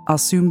stomach, I'll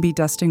soon be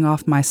dusting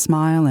off my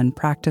smile and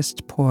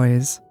practiced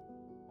poise.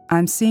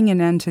 I'm seeing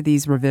an end to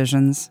these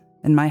revisions,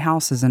 and my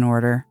house is in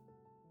order.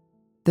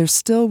 There's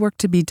still work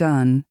to be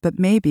done, but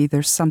maybe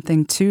there's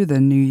something to the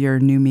New Year,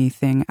 New Me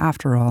thing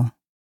after all.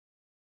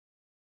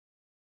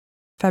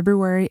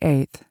 February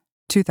 8th,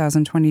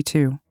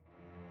 2022.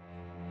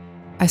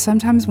 I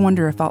sometimes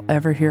wonder if I'll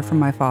ever hear from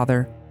my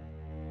father.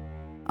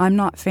 I'm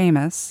not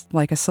famous,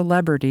 like a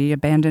celebrity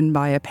abandoned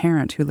by a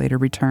parent who later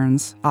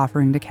returns,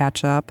 offering to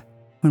catch up,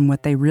 when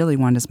what they really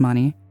want is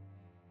money.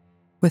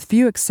 With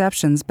few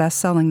exceptions,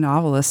 best-selling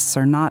novelists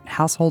are not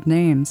household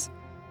names.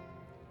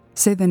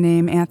 Say the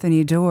name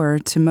Anthony Doerr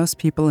to most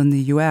people in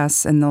the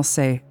U.S., and they'll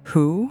say,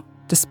 "Who?"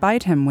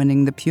 Despite him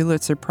winning the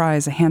Pulitzer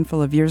Prize a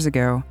handful of years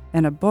ago,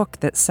 and a book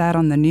that sat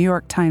on the New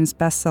York Times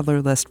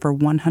bestseller list for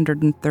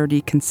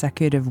 130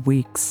 consecutive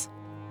weeks.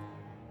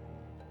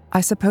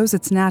 I suppose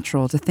it's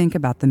natural to think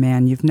about the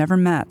man you've never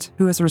met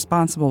who is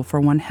responsible for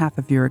 1/2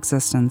 of your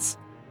existence.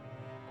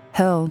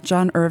 Hell,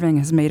 John Irving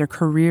has made a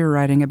career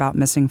writing about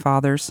missing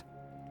fathers.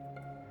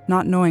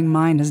 Not knowing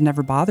mine has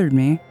never bothered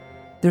me.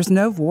 There's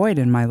no void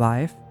in my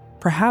life.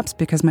 perhaps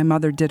because my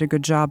mother did a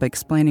good job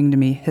explaining to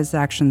me his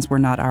actions were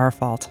not our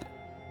fault.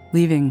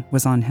 Leaving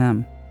was on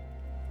him.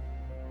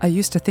 I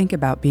used to think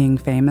about being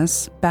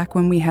famous back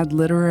when we had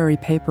literary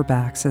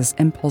paperbacks as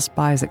impulse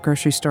buys at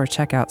grocery store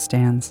checkout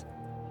stands.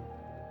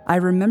 I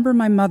remember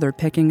my mother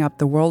picking up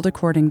The World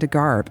According to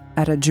Garb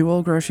at a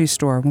Jewel grocery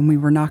store when we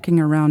were knocking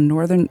around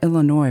northern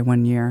Illinois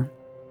one year.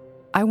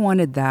 I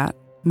wanted that,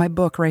 my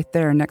book right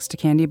there next to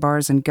candy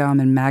bars and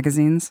gum and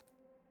magazines.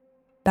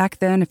 Back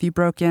then, if you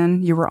broke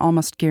in, you were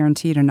almost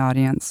guaranteed an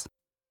audience.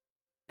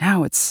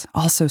 Now it's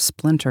all so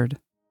splintered.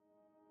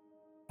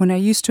 When I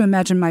used to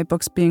imagine my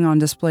books being on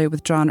display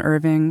with John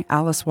Irving,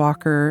 Alice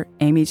Walker,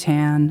 Amy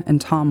Tan,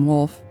 and Tom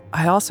Wolfe,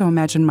 I also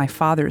imagined my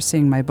father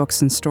seeing my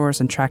books in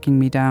stores and tracking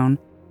me down.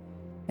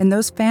 In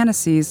those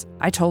fantasies,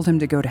 I told him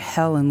to go to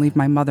hell and leave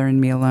my mother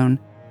and me alone.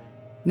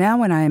 Now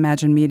when I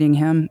imagine meeting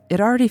him, it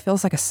already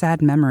feels like a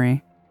sad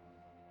memory.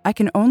 I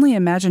can only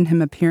imagine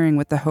him appearing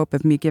with the hope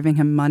of me giving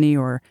him money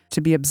or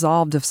to be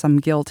absolved of some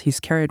guilt he's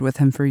carried with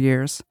him for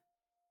years.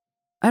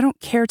 I don't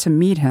care to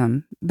meet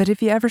him, but if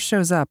he ever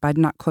shows up, I'd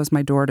not close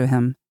my door to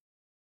him.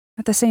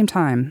 At the same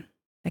time,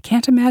 I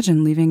can't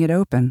imagine leaving it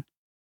open.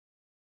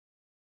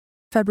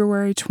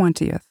 February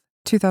 20th,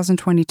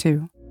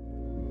 2022.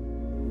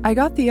 I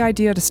got the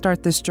idea to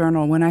start this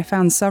journal when I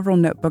found several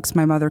notebooks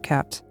my mother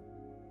kept.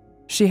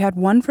 She had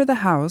one for the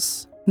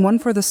house, one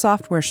for the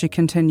software she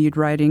continued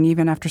writing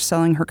even after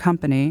selling her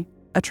company,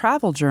 a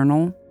travel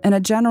journal, and a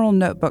general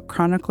notebook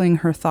chronicling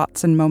her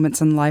thoughts and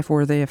moments in life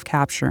worthy of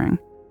capturing.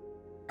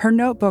 Her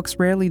notebooks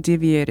rarely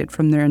deviated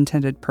from their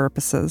intended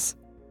purposes.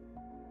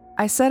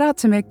 I set out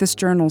to make this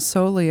journal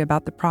solely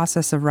about the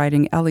process of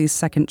writing Ellie's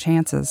Second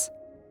Chances.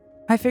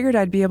 I figured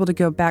I'd be able to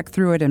go back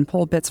through it and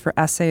pull bits for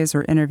essays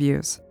or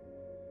interviews.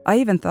 I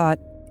even thought,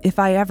 if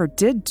I ever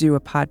did do a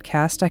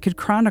podcast, I could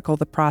chronicle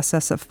the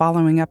process of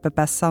following up a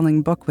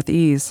best-selling book with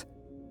ease.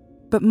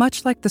 But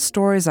much like the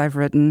stories I've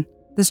written,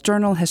 this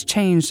journal has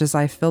changed as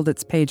I've filled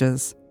its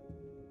pages.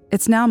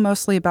 It's now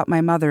mostly about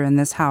my mother in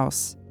this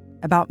house,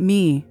 about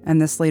me and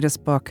this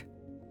latest book.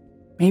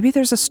 Maybe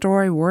there's a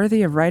story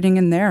worthy of writing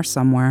in there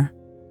somewhere.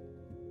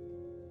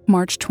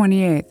 March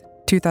 28th,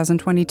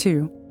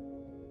 2022.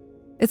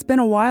 It's been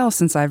a while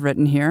since I've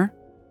written here.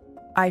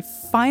 I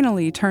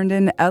finally turned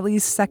in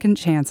Ellie's Second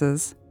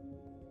Chances.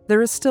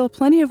 There is still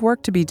plenty of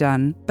work to be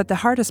done, but the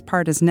hardest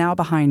part is now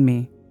behind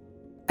me.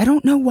 I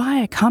don't know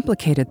why I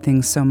complicated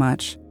things so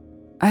much.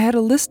 I had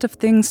a list of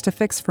things to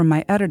fix from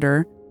my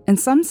editor. In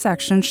some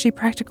sections, she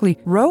practically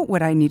wrote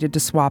what I needed to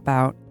swap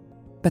out.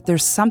 But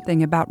there's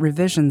something about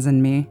revisions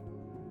in me.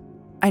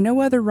 I know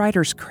other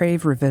writers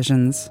crave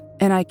revisions,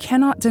 and I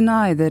cannot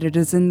deny that it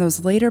is in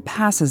those later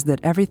passes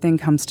that everything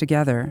comes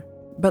together.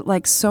 But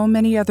like so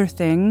many other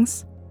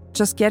things,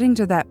 just getting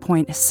to that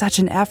point is such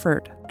an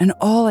effort, and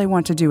all I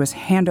want to do is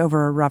hand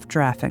over a rough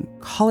draft and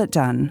call it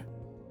done.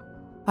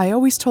 I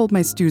always told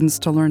my students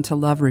to learn to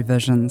love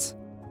revisions.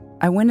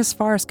 I went as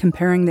far as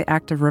comparing the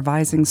act of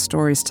revising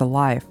stories to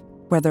life,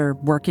 whether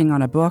working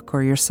on a book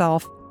or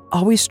yourself,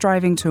 always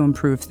striving to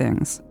improve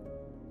things.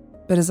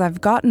 But as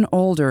I've gotten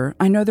older,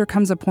 I know there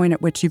comes a point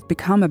at which you've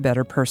become a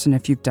better person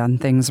if you've done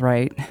things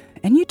right,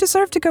 and you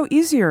deserve to go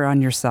easier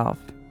on yourself,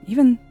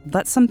 even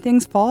let some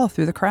things fall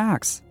through the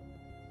cracks.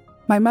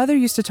 My mother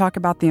used to talk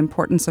about the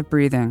importance of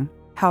breathing,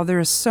 how there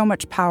is so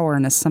much power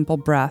in a simple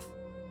breath.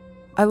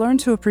 I learned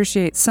to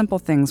appreciate simple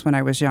things when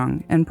I was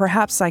young, and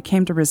perhaps I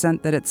came to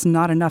resent that it's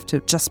not enough to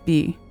just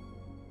be.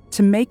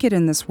 To make it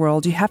in this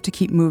world, you have to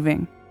keep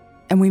moving.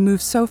 And we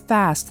move so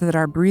fast that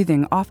our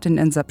breathing often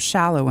ends up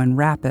shallow and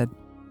rapid.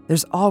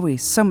 There's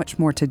always so much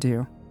more to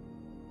do.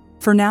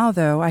 For now,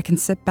 though, I can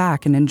sit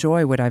back and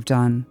enjoy what I've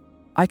done.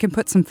 I can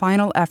put some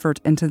final effort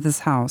into this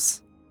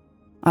house.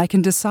 I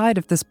can decide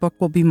if this book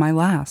will be my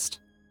last.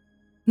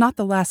 Not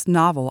the last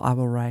novel I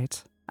will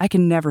write. I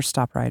can never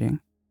stop writing.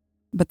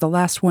 But the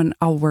last one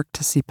I'll work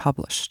to see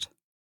published.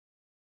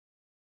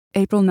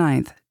 April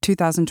 9th,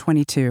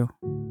 2022.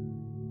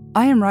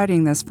 I am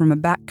writing this from a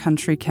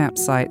backcountry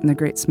campsite in the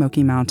Great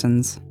Smoky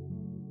Mountains.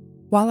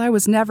 While I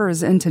was never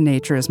as into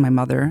nature as my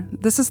mother,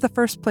 this is the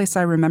first place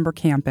I remember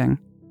camping.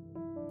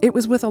 It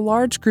was with a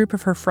large group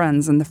of her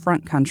friends in the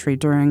front country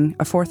during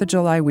a 4th of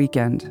July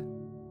weekend.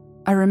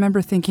 I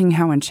remember thinking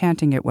how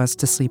enchanting it was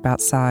to sleep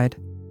outside.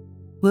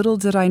 Little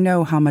did I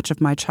know how much of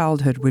my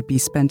childhood would be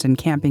spent in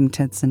camping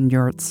tents and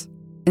yurts,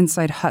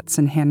 inside huts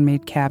and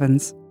handmade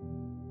cabins.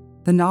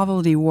 The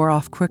novelty wore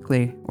off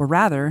quickly, or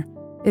rather,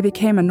 it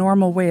became a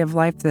normal way of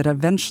life that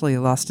eventually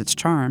lost its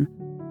charm.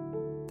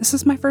 This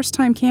is my first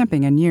time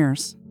camping in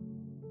years.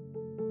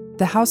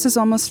 The house is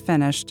almost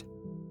finished.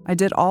 I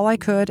did all I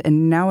could,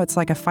 and now it's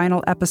like a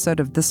final episode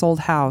of This Old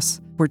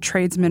House, where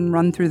tradesmen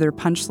run through their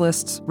punch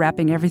lists,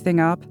 wrapping everything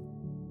up.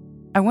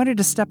 I wanted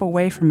to step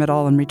away from it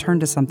all and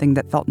return to something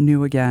that felt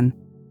new again.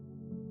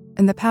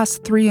 In the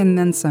past 3 and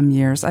then some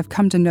years, I've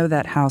come to know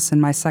that house in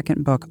my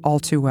second book all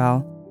too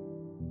well.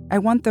 I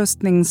want those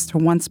things to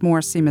once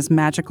more seem as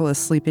magical as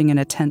sleeping in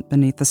a tent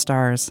beneath the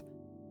stars.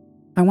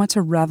 I want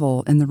to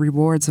revel in the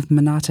rewards of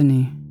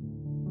monotony.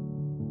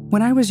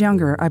 When I was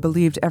younger, I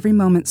believed every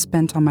moment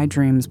spent on my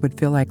dreams would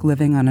feel like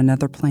living on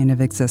another plane of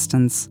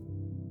existence.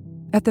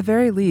 At the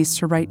very least,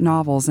 to write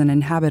novels and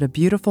inhabit a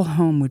beautiful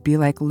home would be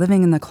like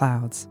living in the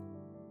clouds.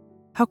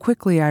 How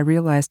quickly I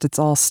realized it's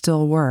all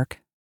still work.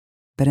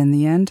 But in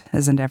the end,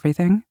 isn't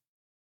everything?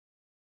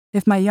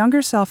 If my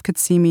younger self could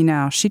see me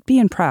now, she'd be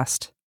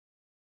impressed.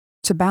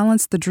 To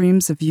balance the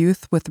dreams of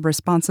youth with the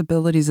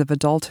responsibilities of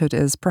adulthood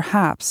is,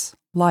 perhaps,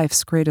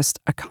 life's greatest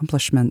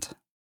accomplishment.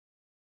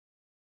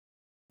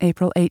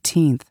 April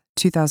 18th,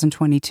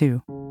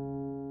 2022.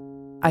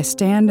 I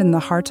stand in the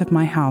heart of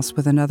my house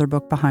with another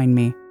book behind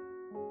me.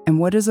 And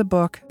what is a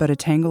book but a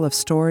tangle of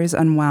stories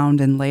unwound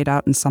and laid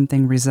out in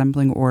something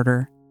resembling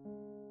order?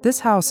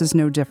 This house is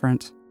no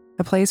different,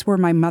 a place where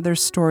my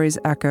mother's stories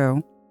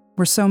echo,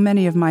 where so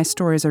many of my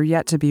stories are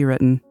yet to be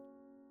written.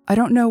 I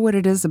don't know what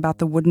it is about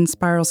the wooden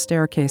spiral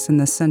staircase in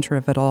the center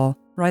of it all,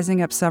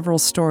 rising up several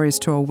stories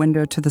to a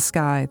window to the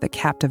sky, that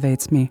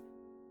captivates me.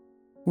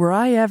 Were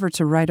I ever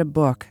to write a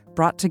book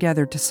brought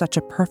together to such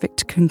a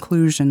perfect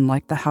conclusion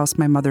like the house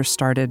my mother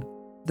started,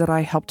 that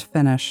I helped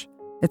finish,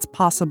 it's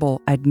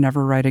possible I'd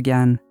never write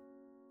again.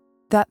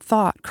 That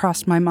thought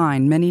crossed my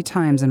mind many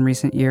times in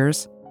recent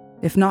years,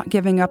 if not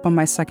giving up on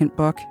my second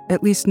book,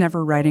 at least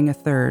never writing a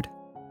third.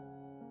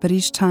 But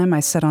each time I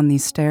sit on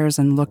these stairs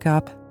and look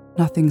up,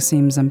 nothing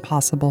seems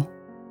impossible.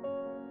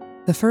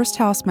 The first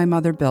house my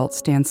mother built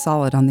stands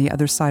solid on the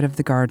other side of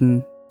the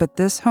garden, but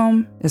this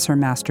home is her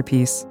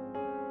masterpiece.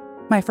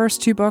 My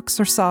first 2 books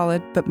are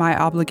solid, but my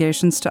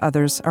obligations to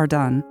others are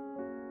done.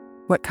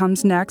 What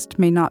comes next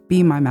may not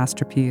be my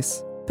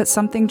masterpiece, but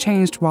something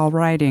changed while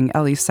writing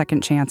Ellie's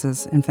Second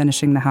Chances and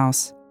finishing the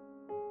house.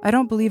 I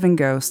don't believe in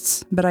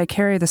ghosts, but I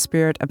carry the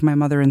spirit of my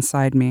mother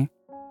inside me.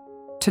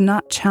 To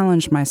not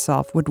challenge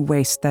myself would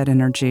waste that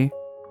energy.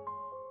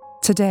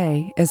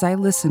 Today, as I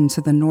listen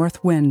to the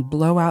north wind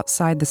blow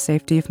outside the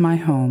safety of my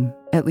home,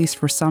 at least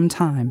for some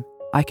time,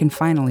 I can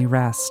finally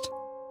rest.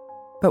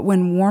 But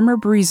when warmer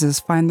breezes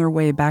find their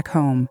way back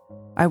home,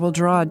 I will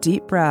draw a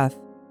deep breath,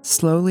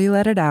 slowly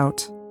let it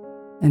out,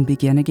 and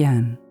begin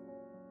again.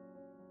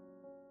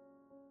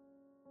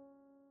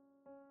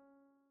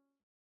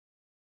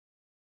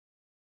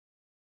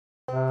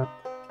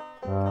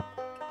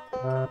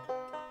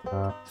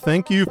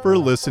 Thank you for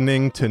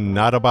listening to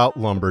Not About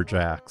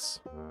Lumberjacks.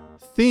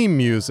 Theme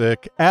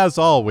music, as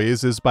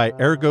always, is by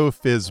Ergo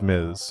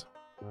Phizmiz.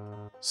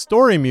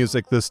 Story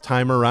music this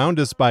time around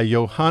is by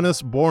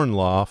Johannes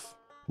Bornloff,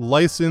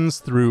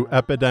 licensed through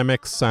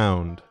Epidemic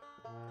Sound.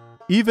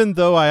 Even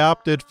though I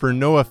opted for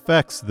no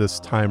effects this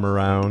time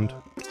around,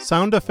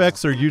 sound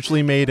effects are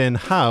usually made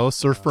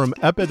in-house or from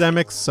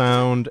Epidemic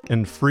Sound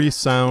and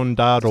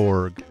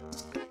freesound.org.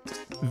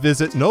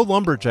 Visit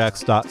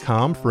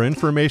nolumberjacks.com for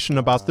information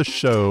about the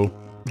show,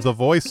 the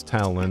voice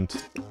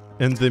talent,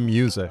 and the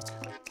music.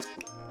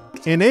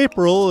 In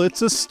April,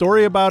 it's a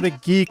story about a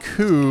geek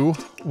who,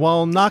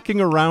 while knocking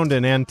around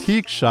an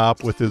antique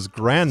shop with his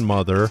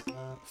grandmother,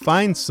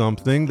 finds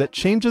something that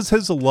changes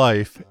his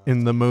life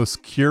in the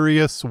most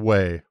curious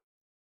way.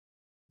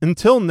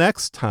 Until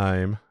next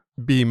time,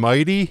 be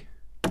mighty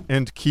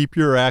and keep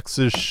your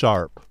axes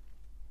sharp.